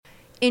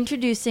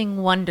Introducing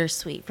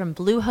Wondersuite from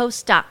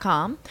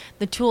Bluehost.com,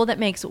 the tool that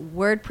makes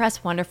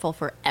WordPress wonderful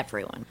for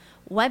everyone.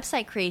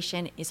 Website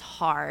creation is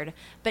hard,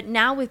 but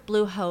now with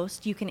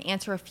Bluehost, you can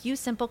answer a few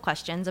simple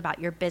questions about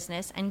your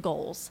business and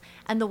goals,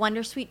 and the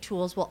Wondersuite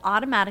tools will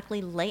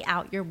automatically lay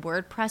out your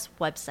WordPress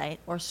website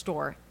or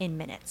store in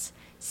minutes.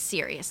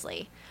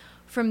 Seriously.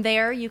 From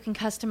there, you can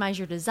customize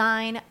your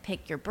design,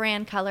 pick your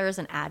brand colors,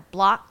 and add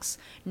blocks.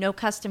 No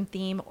custom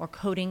theme or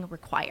coding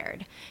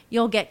required.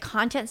 You'll get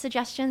content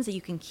suggestions that you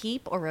can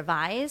keep or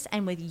revise,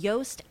 and with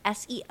Yoast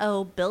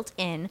SEO built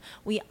in,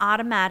 we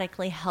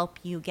automatically help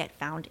you get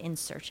found in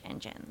search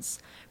engines.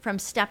 From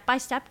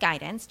step-by-step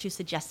guidance to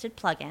suggested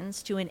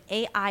plugins to an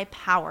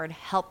AI-powered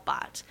help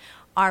bot,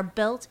 our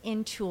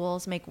built-in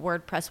tools make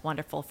WordPress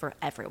wonderful for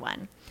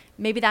everyone.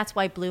 Maybe that's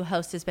why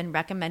Bluehost has been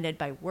recommended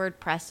by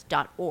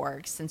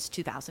WordPress.org since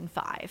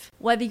 2005.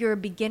 Whether you're a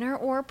beginner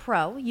or a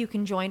pro, you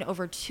can join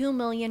over 2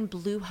 million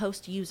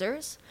Bluehost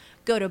users.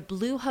 Go to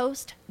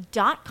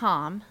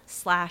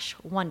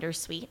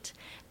bluehost.com/wondersuite.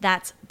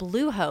 That's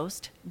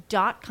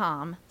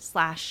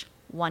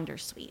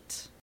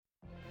bluehost.com/wondersuite.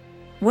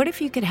 What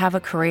if you could have a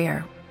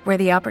career where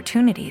the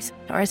opportunities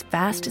are as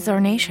vast as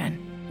our nation,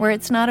 where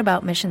it's not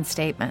about mission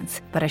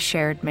statements, but a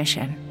shared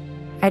mission?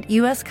 At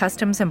U.S.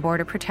 Customs and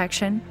Border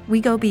Protection,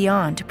 we go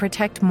beyond to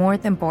protect more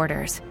than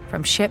borders.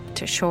 From ship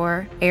to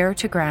shore, air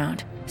to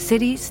ground,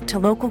 cities to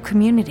local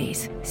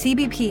communities,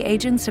 CBP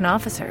agents and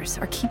officers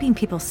are keeping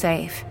people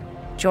safe.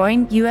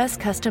 Join U.S.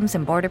 Customs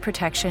and Border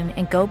Protection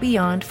and go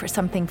beyond for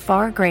something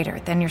far greater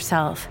than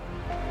yourself.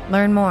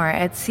 Learn more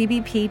at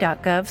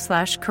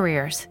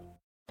cbp.gov/careers.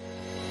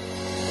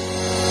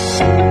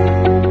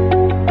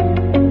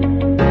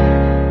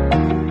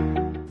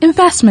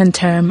 Investment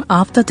term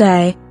of the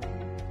day: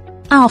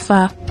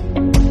 alpha.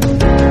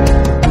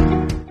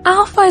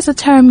 Alpha is a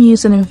term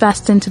used in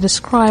investing to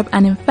describe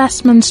an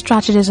investment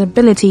strategy's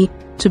ability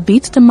to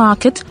beat the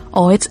market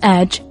or its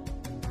edge.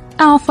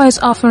 Alpha is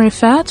often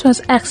referred to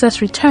as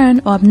excess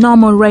return or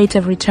abnormal rate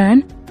of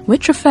return,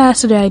 which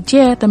refers to the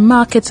idea that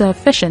markets are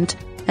efficient,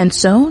 and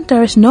so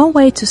there is no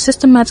way to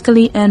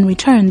systematically earn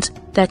returns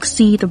that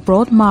exceed the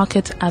broad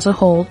market as a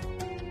whole.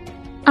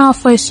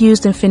 Alpha is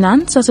used in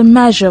finance as a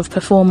measure of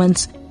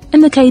performance,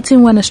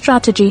 indicating when a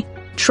strategy,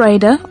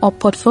 trader, or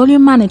portfolio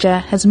manager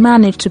has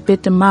managed to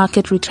beat the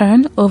market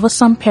return over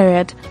some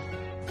period.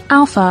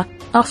 Alpha,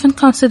 often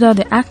considered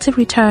the active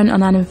return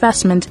on an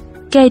investment,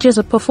 gauges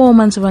the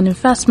performance of an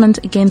investment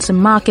against a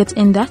market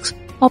index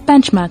or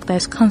benchmark that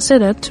is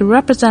considered to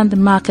represent the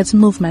market's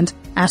movement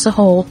as a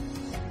whole.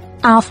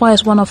 Alpha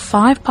is one of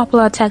 5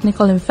 popular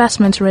technical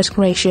investment risk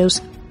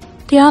ratios.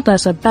 The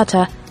others are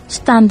beta,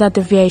 standard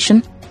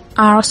deviation,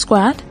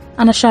 R-squared,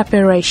 and a Sharpe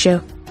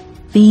ratio.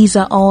 These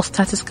are all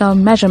statistical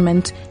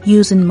measurements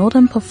used in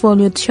modern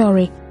portfolio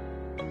theory.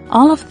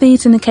 All of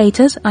these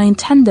indicators are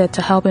intended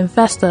to help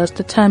investors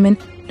determine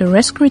the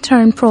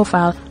risk-return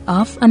profile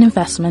of an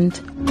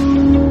investment.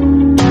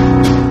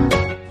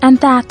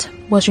 And that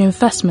was your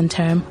investment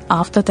term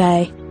of the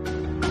day.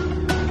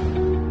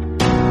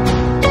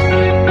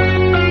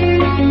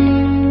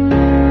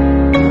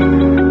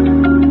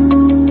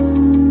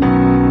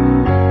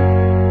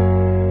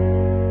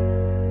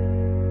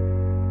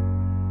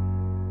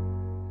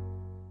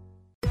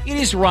 It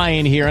is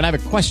Ryan here, and I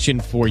have a question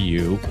for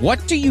you.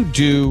 What do you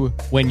do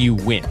when you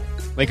win?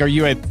 Like, are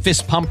you a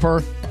fist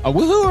pumper, a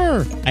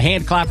woo-hooer, a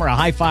hand clapper, a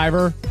high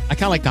fiver? I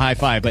kind of like the high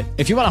five, but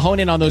if you want to hone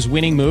in on those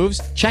winning moves,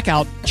 check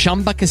out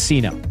Chumba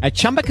Casino. At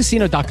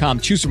ChumbaCasino.com,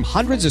 choose from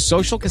hundreds of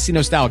social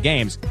casino-style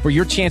games for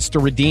your chance to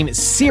redeem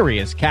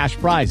serious cash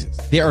prizes.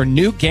 There are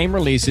new game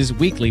releases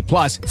weekly,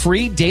 plus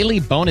free daily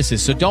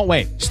bonuses. So don't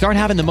wait. Start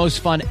having the most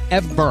fun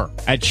ever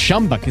at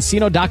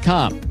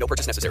ChumbaCasino.com. No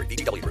purchase necessary.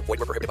 VGW Group. Void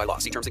where prohibited by law.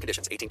 See terms and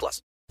conditions.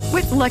 18+.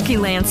 With Lucky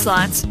Land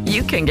Slots,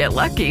 you can get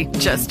lucky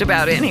just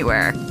about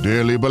anywhere.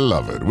 Dearly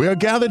beloved, we are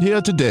gathered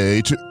here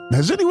today to...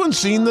 Has anyone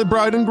seen the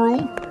bride and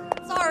groom?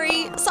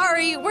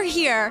 Sorry, we're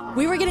here.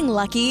 We were getting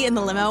lucky in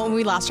the limo and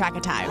we lost track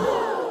of time.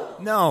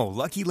 No,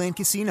 Lucky Land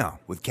Casino,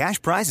 with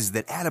cash prizes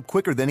that add up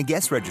quicker than a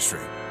guest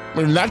registry.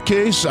 In that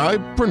case, I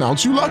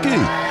pronounce you lucky.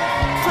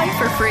 Play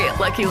for free at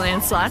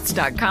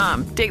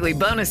LuckyLandSlots.com. Daily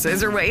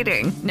bonuses are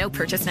waiting. No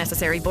purchase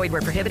necessary. Void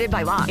where prohibited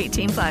by law.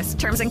 18+.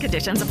 Terms and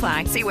conditions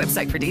apply. See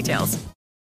website for details.